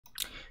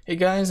Hey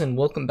guys, and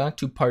welcome back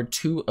to part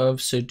 2 of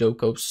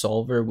Sudoku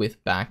solver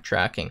with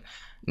backtracking.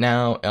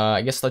 Now,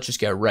 I guess let's just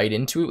get right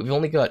into it. We've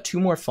only got 2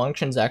 more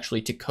functions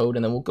actually to code,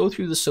 and then we'll go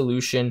through the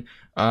solution,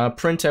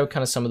 print out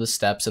kind of some of the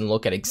steps, and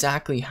look at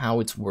exactly how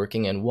it's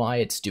working and why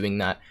it's doing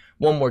that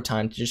one more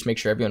time to just make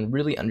sure everyone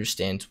really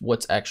understands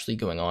what's actually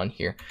going on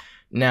here.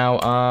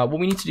 Now, what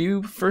we need to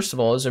do, first of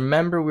all, is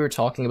remember we were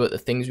talking about the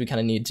things we kind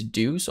of need to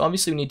do. So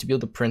obviously we need to be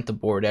able to print the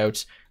board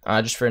out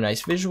just for a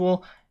nice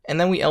visual. And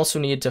then we also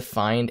needed to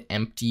find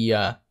empty,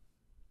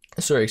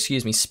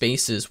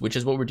 spaces, which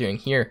is what we're doing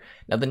here.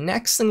 Now, the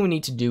next thing we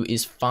need to do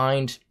is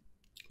find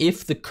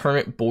if the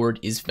current board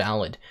is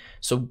valid.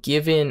 So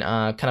given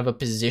kind of a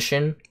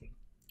position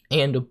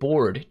and a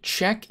board,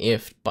 check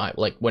if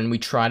when we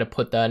try to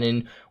put that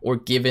in, or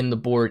given the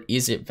board,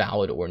 is it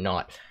valid or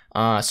not.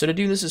 So to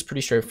do this is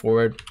pretty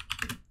straightforward.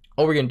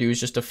 All we're going to do is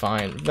just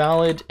define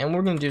valid, and what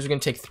we're going to do is we're going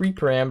to take 3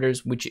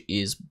 parameters, which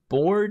is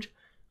board,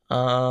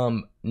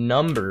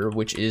 number,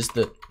 which is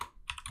the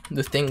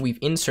thing we've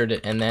inserted,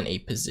 and then a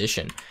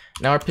position.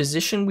 Now our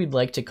position we'd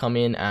like to come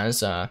in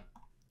as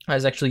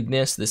actually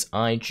this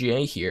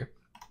ij here.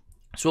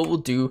 So what we'll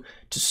do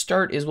to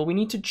start is, well, we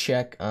need to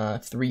check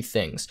 3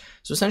 things.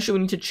 So essentially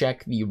we need to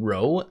check the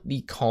row,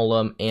 the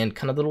column, and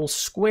kind of the little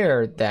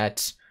square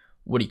that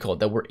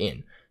that we're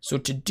in. So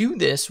to do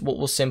this, what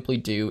we'll simply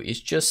do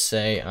is just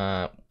say,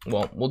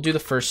 well, we'll do the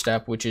first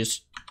step, which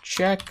is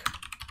check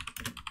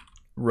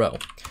row.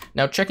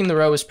 Now checking the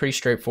row is pretty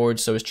straightforward,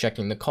 so is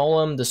checking the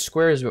column. The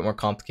square is a bit more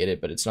complicated,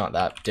 but it's not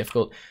that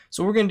difficult.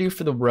 So what we're going to do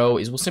for the row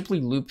is we'll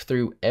simply loop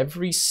through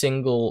every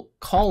single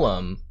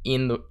column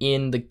in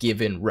the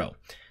given row.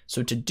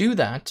 So to do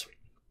that,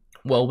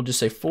 well, we'll just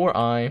say for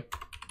I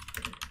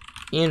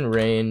in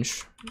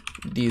range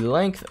the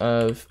length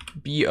of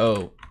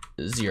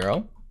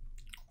bo0,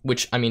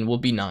 which I mean will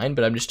be 9,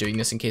 but I'm just doing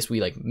this in case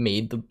we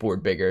made the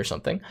board bigger or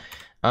something.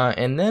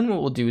 And then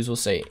what we'll do is we'll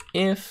say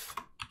if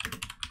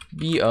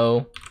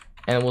bo,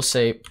 and we'll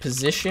say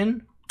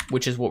position,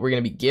 which is what we're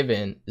going to be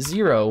given,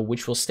 0,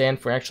 which will stand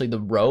for actually the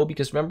row,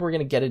 because remember we're going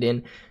to get it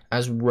in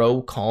as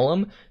row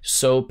column.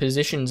 So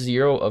position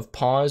 0 of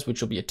pause,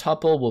 which will be a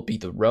tuple, will be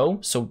the row.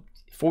 So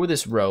for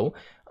this row,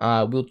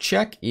 we'll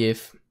check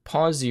if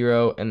pause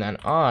 0 and then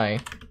I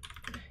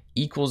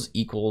equals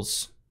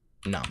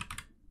num,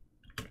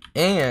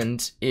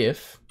 and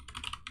if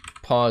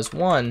pause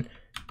 1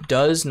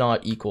 does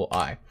not equal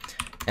I.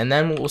 And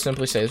then what we'll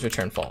simply say is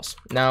return false.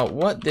 Now,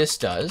 what this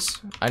does,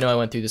 I know I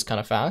went through this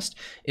kind of fast,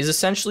 is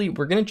essentially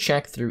we're going to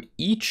check through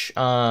each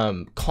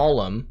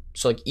column,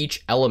 so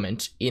each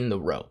element in the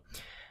row.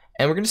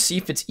 And we're going to see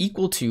if it's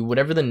equal to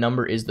whatever the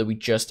number is that we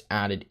just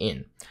added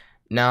in.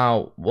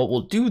 Now, what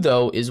we'll do,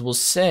 though, is we'll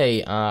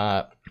say,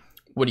 as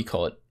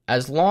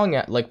long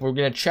as, we're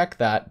going to check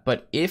that,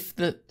 but if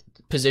the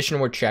position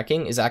we're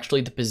checking is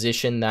actually the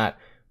position that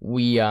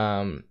we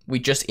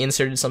just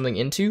inserted something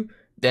into,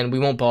 then we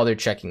won't bother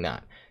checking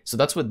that. So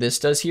that's what this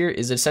does here,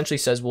 is it essentially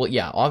says, well,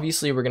 yeah,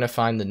 obviously we're going to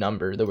find the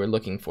number that we're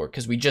looking for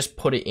because we just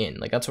put it in.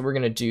 That's what we're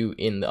going to do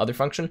in the other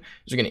function,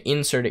 is we're going to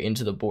insert it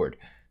into the board.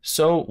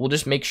 So we'll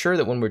just make sure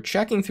that when we're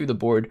checking through the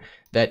board,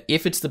 that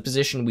if it's the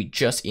position we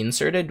just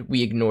inserted,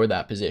 we ignore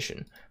that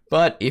position.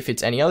 But if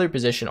it's any other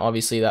position,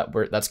 obviously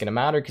that's going to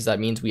matter, because that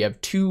means we have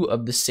 2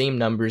 of the same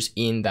numbers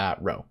in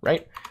that row,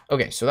 right?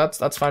 Okay, so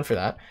that's fine for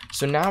that.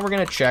 So now we're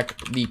going to check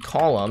the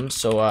column,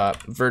 so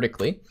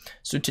vertically.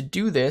 So to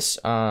do this,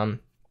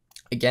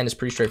 again, it's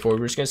pretty straightforward.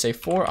 We're just going to say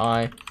for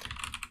I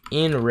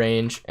in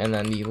range and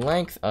then the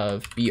length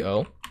of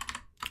bo.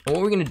 And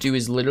what we're going to do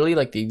is literally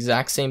the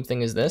exact same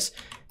thing as this,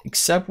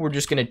 except we're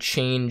just going to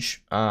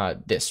change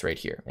this right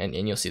here, and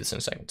you'll see this in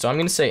a second. So I'm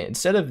going to say,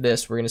 instead of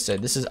this, we're going to say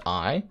this is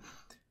I.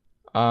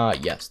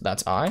 Yes,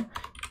 that's I,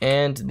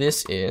 and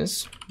this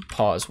is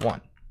pause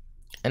 1.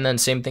 And then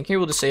same thing here,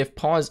 we'll just say if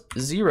pause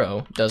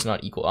 0 does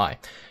not equal I.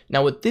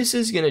 Now what this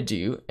is going to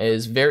do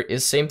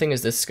is same thing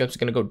as this, is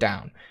going to go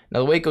down. Now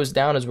the way it goes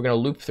down is we're going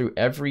to loop through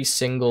every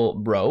single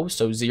row,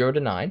 so 0 to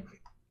 9,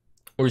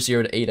 or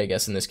 0 to 8, I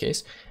guess in this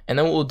case. And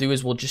then what we'll do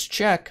is we'll just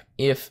check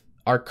if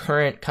our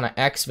current kind of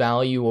X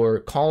value or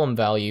column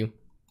value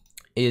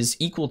is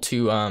equal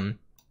to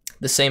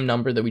the same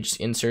number that we just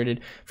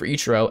inserted for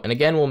each row. And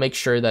again, we'll make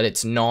sure that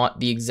it's not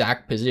the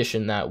exact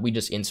position that we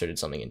just inserted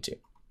something into.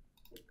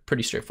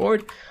 Pretty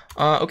straightforward.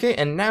 Okay,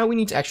 and now we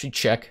need to actually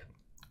check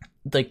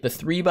the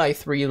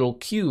 3x3 little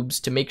cubes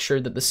to make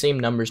sure that the same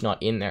number is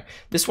not in there.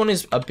 This one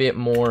is a bit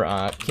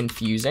more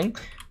confusing,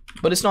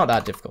 but it's not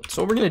that difficult.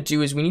 So what we're going to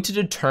do is we need to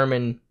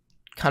determine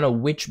kind of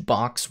which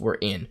box we're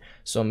in.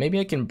 So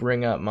maybe I can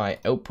bring up my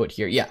output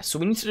here. Yeah, so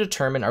we need to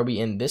determine, are we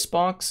in this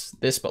box,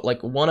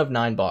 but one of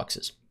 9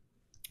 boxes.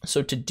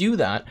 So to do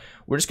that,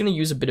 we're just going to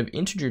use a bit of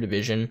integer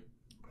division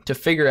to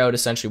figure out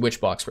essentially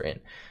which box we're in.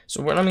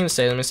 So what I'm going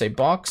to say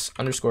box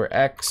underscore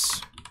x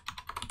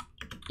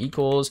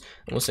equals,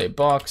 and we'll say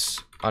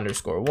box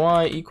underscore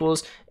y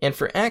equals, and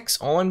for x,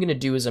 all I'm going to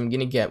do is I'm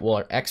going to get, well,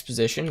 our x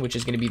position, which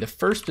is going to be the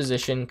first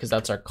position because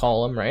that's our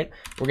column, right?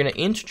 We're going to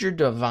integer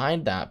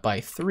divide that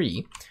by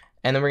 3,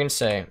 and then we're going to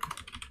say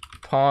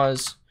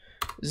pause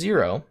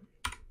 0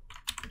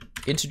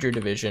 integer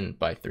division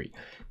by 3.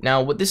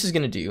 Now what this is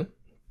going to do,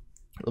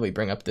 let me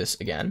bring up this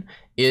again,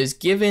 is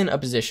given a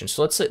position.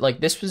 So let's say like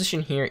this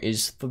position here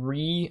is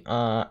 3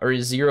 or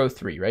 0,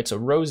 3, right? So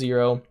row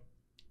 0,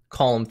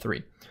 column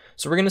 3.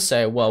 So we're going to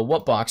say, well,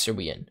 what box are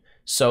we in?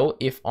 So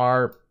if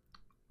our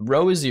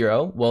row is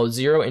 0, well,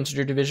 0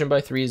 integer division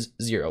by 3 is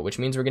 0, which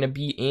means we're going to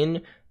be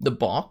in the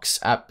box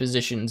at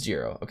position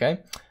 0, okay?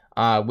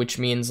 Which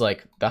means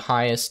like the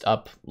highest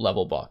up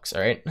level box,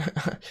 all right?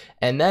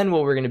 And then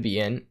what we're going to be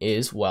in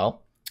is,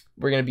 well,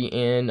 we're going to be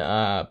in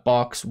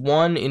box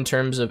 1 in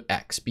terms of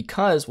x,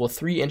 because, well,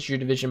 3 integer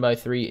division by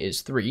 3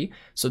 is 3,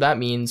 so that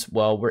means,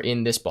 well, we're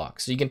in this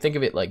box. So you can think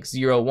of it like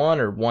 0, 1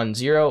 or 1,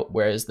 0,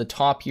 whereas the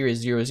top here is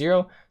 0,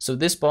 0. So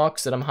this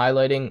box that I'm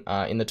highlighting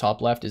in the top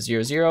left is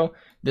 0, 0.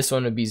 This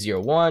one would be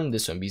 0, 1,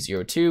 this one would be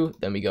 0, 2,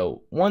 then we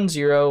go 1,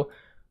 0,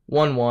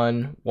 1,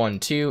 1, 1,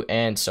 2,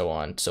 and so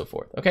on and so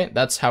forth. Okay,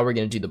 that's how we're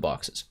going to do the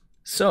boxes.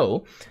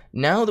 So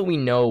now that we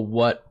know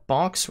what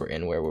box we're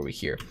in, where were we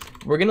here?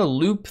 We're going to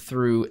loop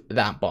through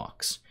that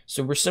box.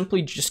 So we're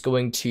simply just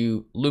going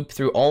to loop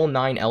through all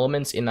 9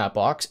 elements in that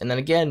box, and then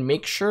again,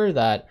 make sure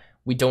that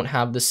we don't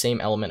have the same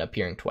element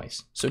appearing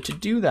twice. So to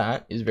do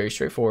that is very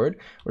straightforward.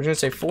 We're going to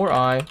say for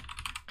I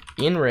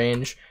in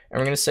range, and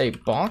we're going to say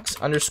box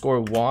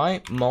underscore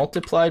y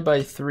multiplied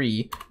by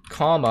 3,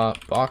 comma,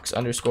 box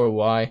underscore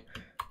y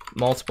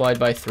multiplied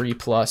by 3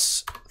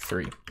 plus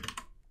 3.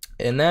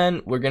 And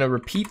then we're going to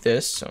repeat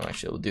this. So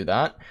actually we'll do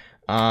that.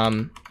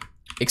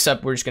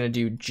 Except we're just going to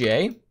do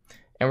j,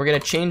 and we're going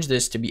to change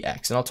this to be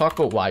x. And I'll talk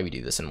about why we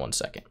do this in 1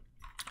 second.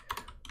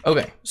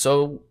 Okay,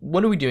 so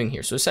what are we doing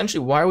here? So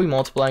essentially, why are we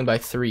multiplying by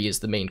 3 is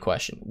the main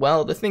question.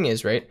 Well, the thing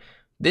is, right,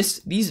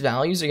 these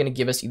values are going to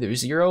give us either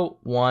 0,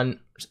 1,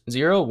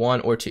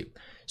 or 2.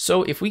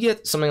 So if we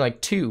get something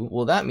like 2,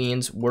 well, that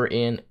means we're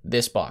in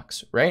this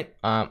box, right?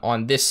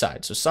 On this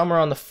side, so somewhere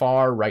on the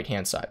far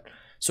right-hand side.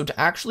 So to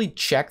actually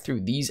check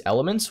through these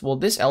elements, well,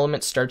 this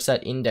element starts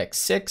at index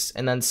 6,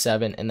 and then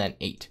 7, and then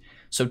 8.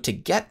 So to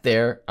get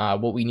there,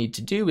 what we need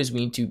to do is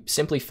we need to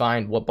simply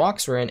find what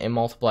box we're in and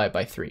multiply it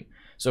by 3.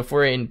 So if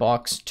we're in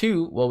box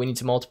 2, well, we need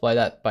to multiply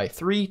that by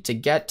 3 to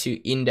get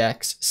to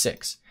index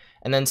 6.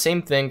 And then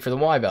same thing for the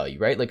y value,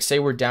 right? Like say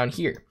we're down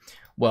here.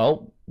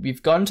 Well,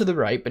 we've gone to the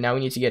right, but now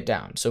we need to get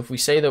down. So if we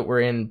say that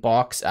we're in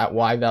box at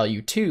y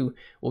value 2,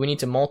 well, we need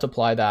to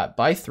multiply that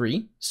by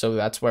 3. So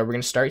that's why we're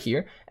going to start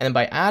here. And then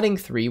by adding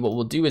 3, what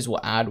we'll do is we'll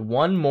add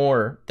one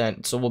more.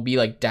 So we'll be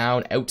like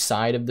down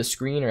outside of the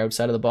screen or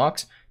outside of the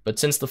box. But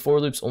since the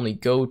for loops only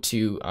go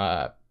to,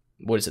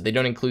 they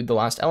don't include the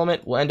last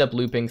element, we'll end up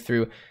looping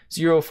through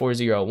 0, 4,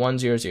 0, 1,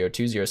 0, 0,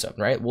 2, 0,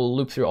 7, right? We'll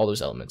loop through all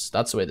those elements.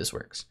 That's the way this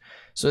works.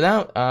 So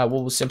now what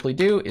we'll simply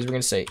do is we're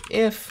going to say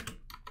if,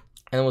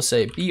 and then we'll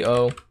say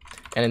bo,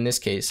 and in this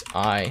case,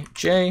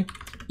 ij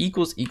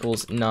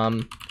equals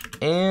num,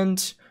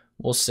 and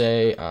we'll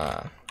say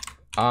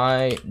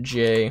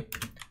ij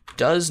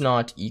does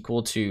not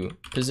equal to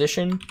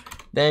position,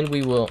 then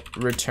we will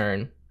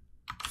return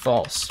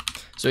false.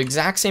 So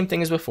exact same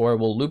thing as before,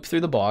 we'll loop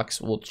through the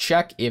box, we'll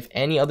check if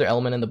any other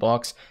element in the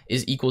box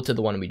is equal to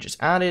the one we just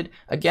added,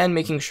 again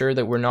making sure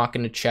that we're not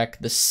going to check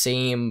the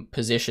same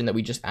position that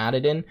we just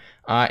added in,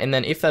 and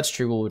then if that's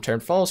true, we'll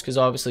return false because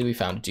obviously we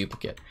found a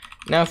duplicate.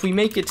 Now if we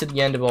make it to the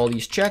end of all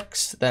these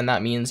checks, then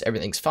that means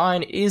everything's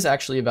fine, it is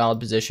actually a valid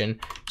position,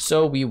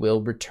 so we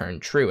will return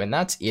true, and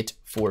that's it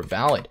for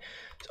valid.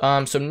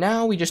 So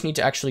now we just need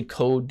to actually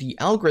code the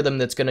algorithm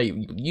that's going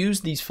to use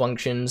these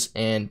functions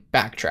and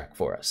backtrack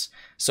for us.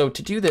 So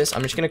to do this,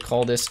 I'm just going to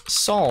call this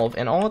solve,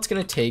 and all it's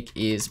going to take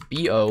is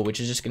bo,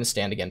 which is just going to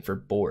stand again for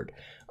board.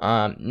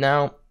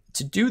 Now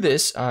to do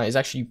this is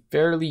actually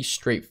fairly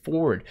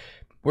straightforward.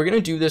 We're going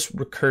to do this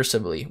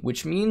recursively,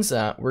 which means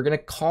that we're going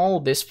to call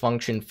this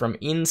function from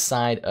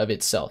inside of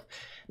itself.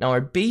 Now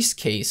our base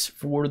case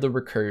for the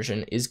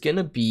recursion is going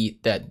to be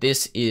that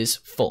this is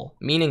full,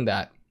 meaning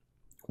that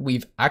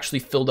we've actually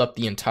filled up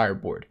the entire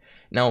board.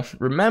 Now,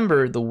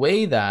 remember the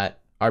way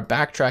that our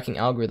backtracking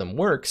algorithm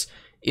works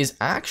is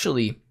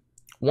actually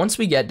once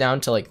we get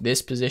down to like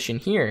this position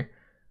here,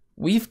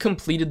 we've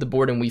completed the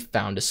board and we've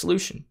found a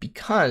solution,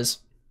 because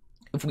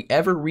if we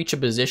ever reach a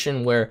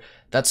position where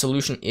that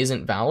solution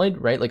isn't valid,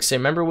 right? Like say,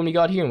 remember when we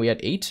got here and we had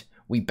 8,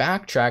 we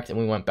backtracked and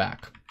we went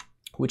back,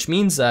 which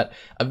means that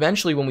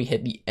eventually when we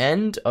hit the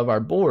end of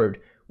our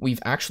board, we've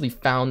actually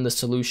found the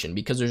solution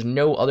because there's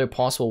no other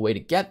possible way to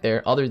get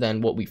there other than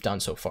what we've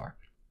done so far.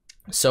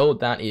 So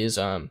that is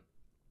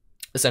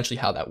essentially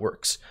how that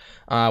works.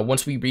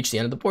 Once we reach the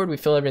end of the board, we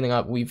fill everything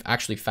up, we've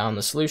actually found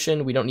the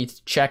solution. We don't need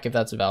to check if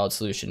that's a valid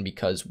solution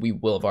because we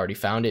will have already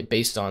found it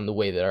based on the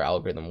way that our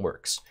algorithm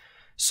works.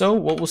 So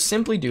what we'll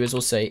simply do is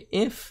we'll say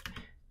if,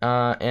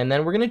 and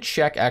then we're going to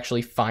check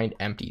actually find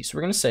empty. So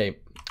we're going to say,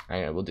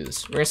 we'll do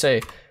this. We're going to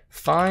say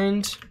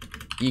find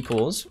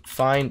equals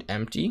find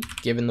empty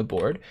given the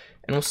board,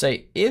 and we'll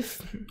say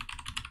if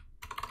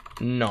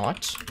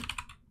not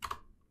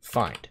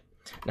find.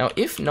 Now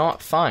if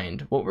not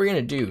find, what we're going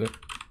to do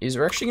is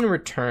we're actually going to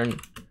return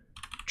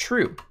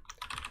true.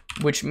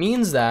 which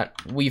means that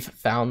we've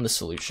found the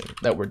solution,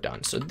 that we're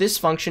done. So this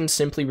function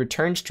simply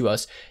returns to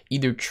us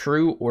either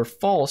true or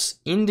false,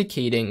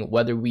 indicating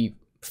whether we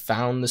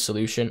found the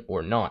solution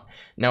or not.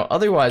 Now,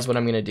 otherwise, what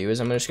I'm going to do is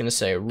I'm just going to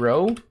say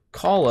row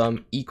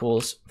column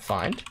equals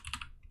find.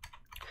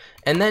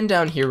 And then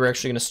down here, we're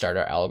actually going to start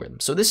our algorithm.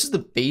 So this is the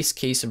base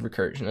case of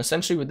recursion.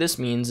 Essentially, what this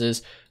means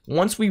is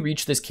once we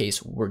reach this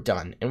case, we're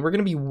done. And we're going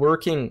to be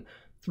working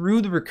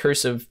through the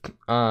recursive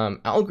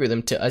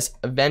algorithm to us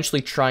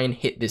eventually try and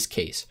hit this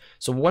case.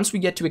 So once we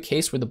get to a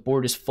case where the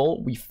board is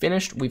full, we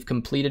finished, we've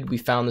completed, we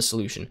found the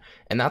solution.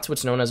 And that's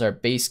what's known as our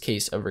base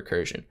case of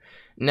recursion.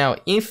 Now,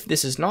 if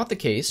this is not the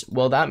case,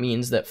 well, that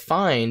means that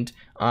find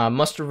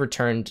must have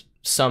returned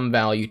some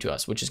value to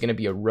us, which is going to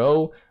be a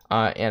row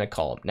and a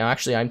column. Now,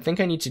 actually, I think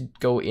I need to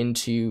go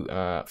into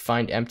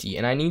find empty,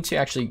 and I need to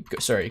actually,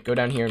 go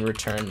down here and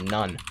return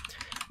none.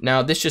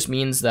 Now, this just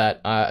means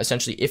that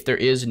essentially if there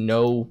is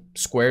no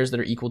squares that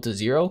are equal to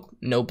 0,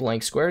 no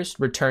blank squares,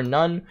 return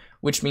none,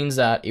 which means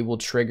that it will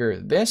trigger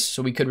this.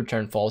 So we could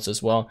return false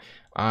as well,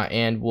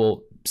 and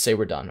we'll say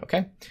we're done,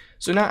 okay?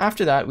 So now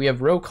after that, we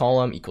have row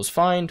column equals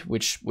find,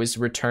 which was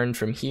returned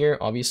from here,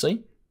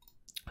 obviously.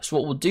 So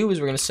what we'll do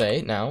is we're going to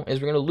say now is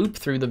we're going to loop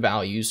through the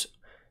values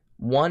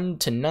 1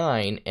 to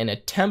 9 and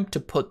attempt to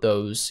put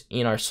those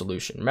in our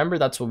solution. Remember,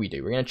 that's what we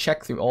do. We're going to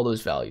check through all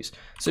those values.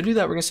 So to do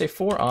that, we're going to say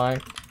for I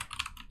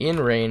in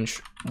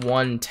range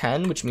 1,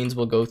 10, which means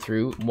we'll go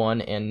through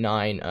 1 and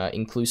 9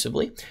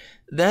 inclusively.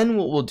 Then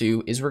what we'll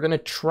do is we're going to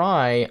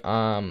try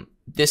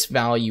this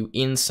value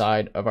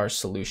inside of our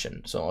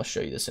solution. So I'll show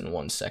you this in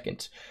 1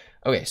 second.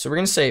 Okay, so we're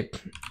going to say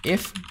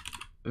if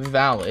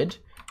valid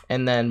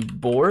and then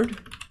board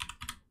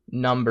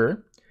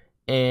number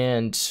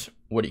and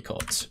what do you call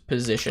it?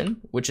 Position,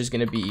 which is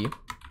going to be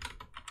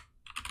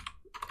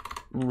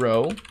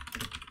row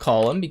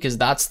column, because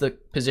that's the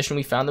position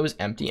we found that was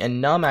empty,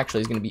 and num actually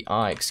is going to be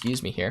I,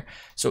 excuse me here.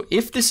 So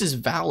if this is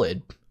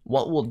valid,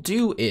 what we'll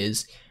do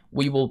is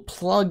we will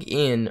plug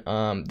in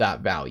that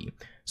value.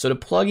 So to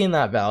plug in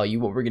that value,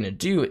 what we're going to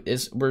do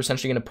is we're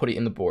essentially going to put it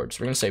in the board. So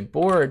we're going to say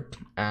board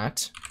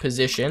at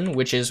position,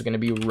 which is going to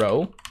be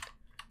row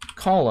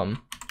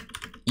column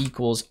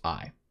equals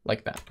I,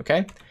 like that,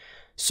 okay?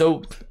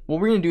 So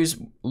what we're going to do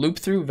is loop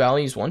through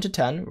values 1 to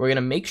 10. We're going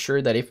to make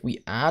sure that if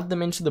we add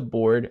them into the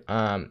board,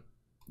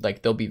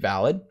 like they'll be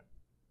valid.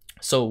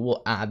 So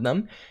we'll add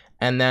them.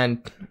 And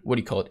then what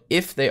do you call it?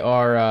 If they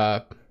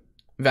are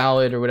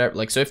valid or whatever,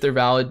 like, so if they're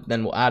valid,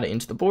 then we'll add it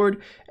into the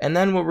board. And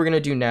then what we're going to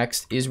do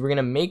next is we're going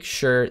to make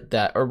sure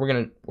that, or we're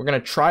going to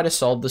try to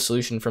solve the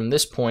solution from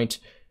this point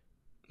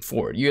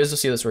forward. You guys will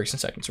see how this works in a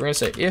second. So we're going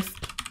to say if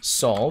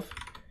solve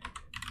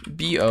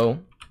bo,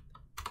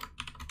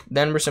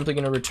 then we're simply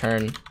going to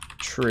return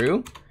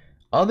true.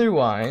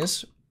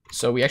 Otherwise,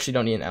 so we actually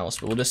don't need an else,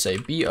 but we'll just say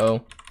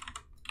bo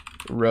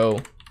row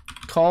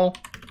call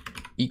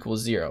equals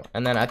 0.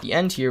 And then at the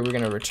end here, we're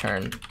going to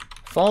return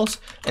false.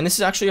 And this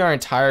is actually our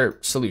entire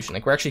solution.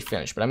 Like, we're actually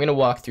finished, but I'm going to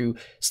walk through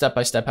step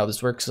by step how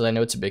this works because I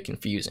know it's a bit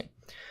confusing.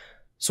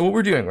 So what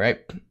we're doing,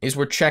 right, is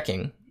we're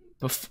checking.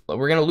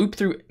 We're going to loop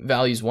through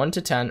values 1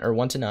 to 10 or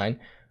 1 to 9,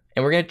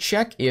 and we're going to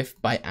check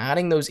if by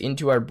adding those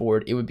into our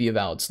board, it would be a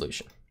valid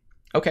solution.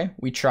 Okay,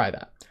 we try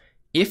that.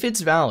 If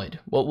it's valid,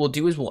 what we'll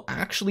do is we'll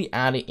actually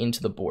add it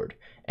into the board.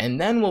 And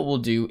then what we'll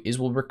do is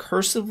we'll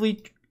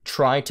recursively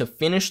try to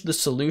finish the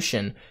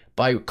solution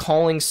by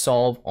calling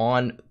solve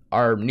on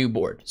our new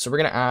board. So we're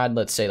going to add,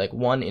 let's say, like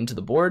 1 into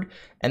the board,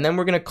 and then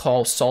we're going to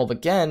call solve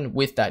again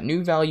with that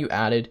new value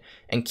added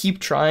and keep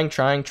trying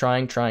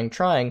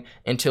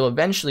until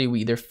eventually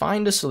we either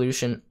find a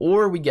solution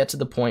or we get to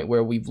the point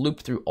where we've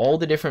looped through all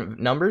the different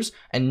numbers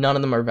and none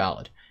of them are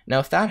valid. Now,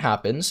 if that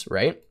happens,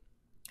 right,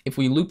 if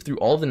we loop through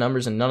all the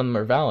numbers and none of them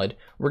are valid,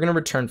 we're going to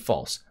return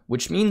false,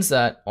 which means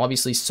that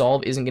obviously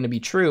solve isn't going to be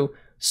true.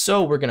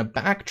 So we're going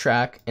to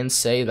backtrack and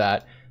say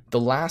that the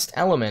last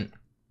element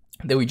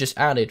that we just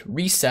added,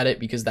 reset it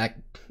because that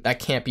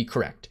can't be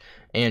correct.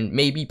 And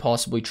maybe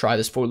possibly try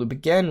this for loop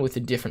again with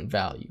a different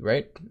value,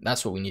 right?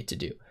 That's what we need to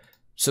do.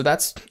 So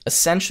that's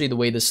essentially the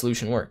way the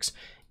solution works.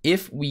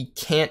 If we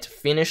can't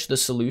finish the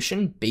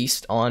solution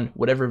based on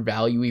whatever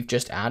value we've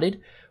just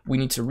added, we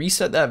need to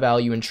reset that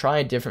value and try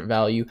a different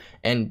value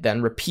and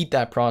then repeat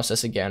that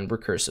process again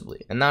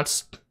recursively. And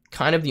that's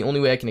kind of the only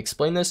way I can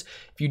explain this.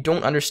 If you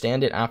don't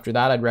understand it after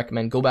that, I'd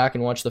recommend go back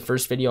and watch the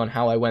first video on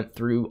how I went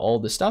through all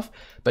this stuff.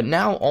 But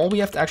now all we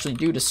have to actually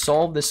do to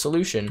solve this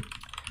solution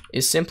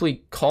is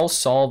simply call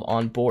solve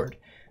on board.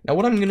 Now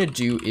what I'm going to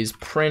do is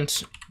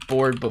print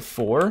board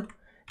before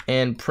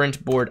and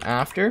print board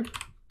after,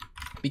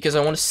 because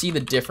I want to see the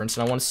difference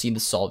and I want to see the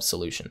solved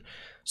solution.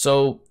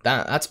 So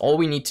that's all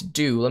we need to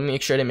do. Let me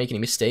make sure I didn't make any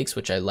mistakes,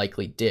 which I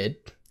likely did.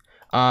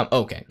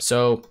 Okay,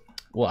 so,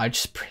 well, I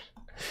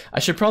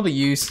should probably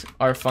use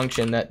our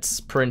function that's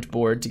print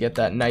board to get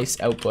that nice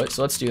output.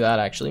 So let's do that,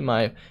 actually.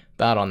 My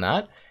bad on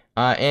that.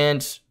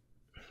 And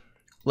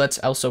let's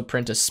also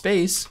print a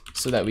space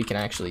so that we can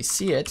actually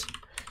see it.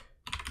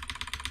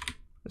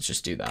 Let's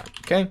just do that,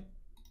 okay?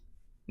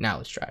 Now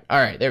let's try it. All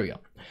right, there we go.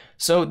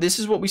 So this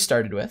is what we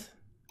started with.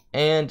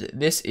 And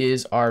this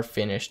is our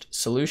finished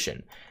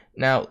solution.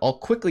 Now, I'll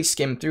quickly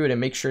skim through it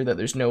and make sure that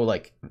there's no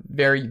like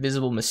very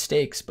visible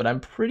mistakes, but I'm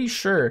pretty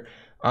sure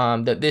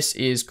that this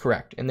is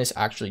correct and this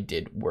actually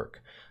did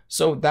work.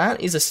 So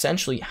that is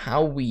essentially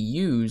how we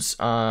use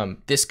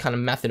this kind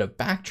of method of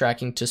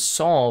backtracking to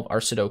solve our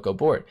Sudoku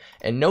board.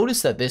 And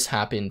notice that this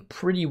happened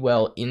pretty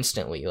well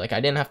instantly. Like I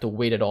didn't have to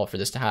wait at all for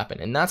this to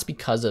happen, and that's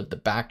because of the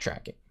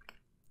backtracking.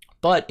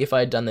 But if I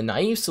had done the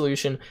naive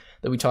solution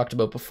that we talked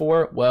about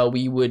before, well,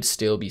 we would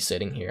still be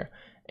sitting here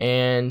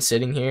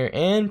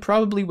and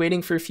probably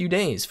waiting for a few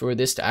days for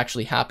this to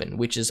actually happen,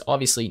 which is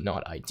obviously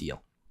not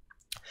ideal.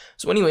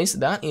 So anyways,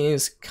 that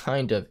is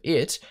kind of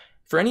it.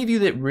 For any of you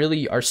that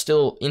really are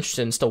still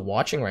interested and still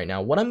watching right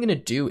now, what I'm going to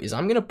do is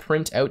I'm going to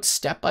print out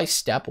step by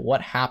step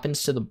what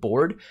happens to the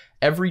board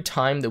every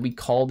time that we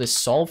call this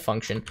solve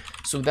function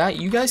so that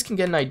you guys can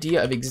get an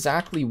idea of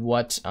exactly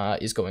what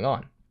is going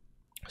on.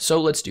 So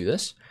let's do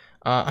this.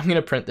 I'm going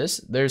to print this.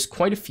 There's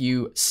quite a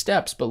few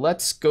steps, but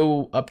let's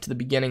go up to the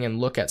beginning and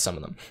look at some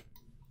of them.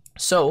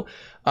 So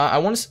I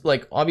want to,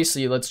 like,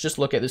 obviously, let's just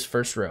look at this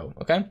first row,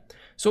 okay?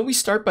 So what we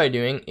start by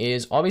doing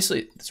is,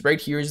 obviously, right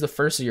here is the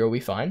first 0 we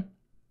find.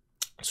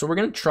 So we're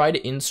going to try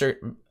to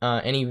insert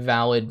any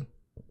valid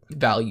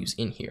values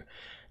in here.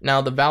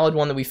 Now, the valid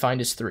one that we find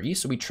is 3,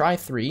 so we try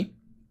 3.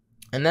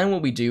 And then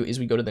what we do is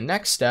we go to the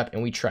next step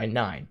and we try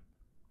 9.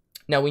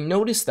 Now, we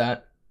notice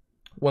that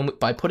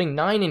by putting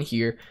 9 in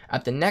here,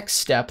 at the next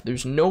step,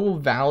 there's no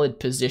valid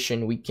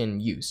position we can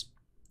use.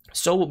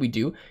 So what we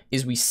do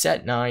is we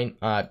set 9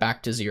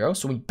 back to 0,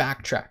 so we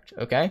backtracked,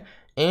 okay?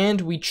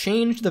 And we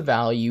change the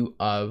value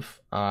of,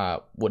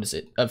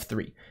 of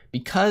 3.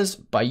 Because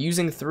by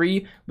using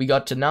 3, we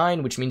got to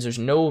 9, which means there's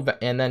no,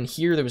 and then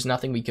here there was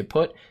nothing we could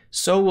put.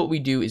 So what we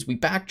do is we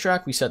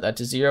backtrack, we set that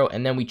to 0,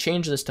 and then we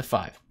change this to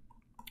 5.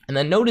 And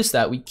then notice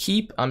that we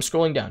keep, I'm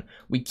scrolling down,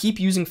 we keep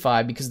using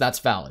 5 because that's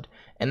valid.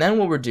 And then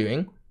what we're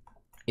doing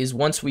is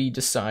once we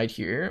decide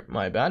here,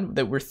 my bad,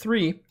 that we're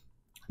 3,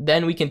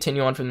 then we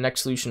continue on for the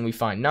next solution. We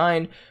find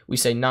 9, we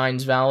say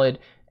 9's valid,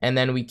 and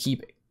then we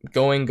keep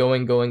going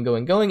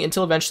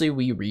until eventually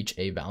we reach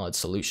a valid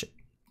solution.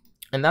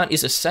 And that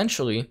is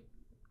essentially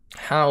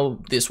how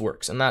this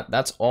works, and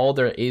that's all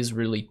there is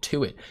really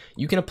to it.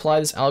 You can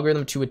apply this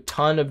algorithm to a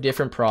ton of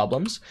different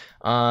problems.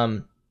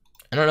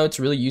 I don't know, it's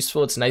really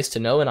useful, it's nice to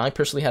know, and I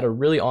personally had a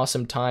really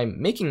awesome time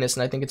making this,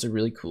 and I think it's a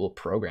really cool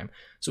program.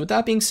 So with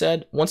that being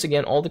said, once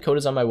again, all the code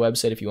is on my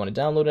website if you want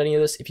to download any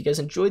of this. If you guys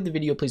enjoyed the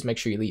video, please make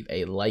sure you leave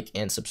a like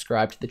and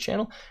subscribe to the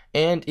channel.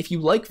 And if you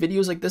like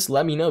videos like this,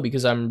 let me know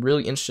because I'm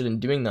really interested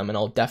in doing them, and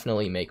I'll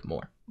definitely make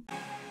more.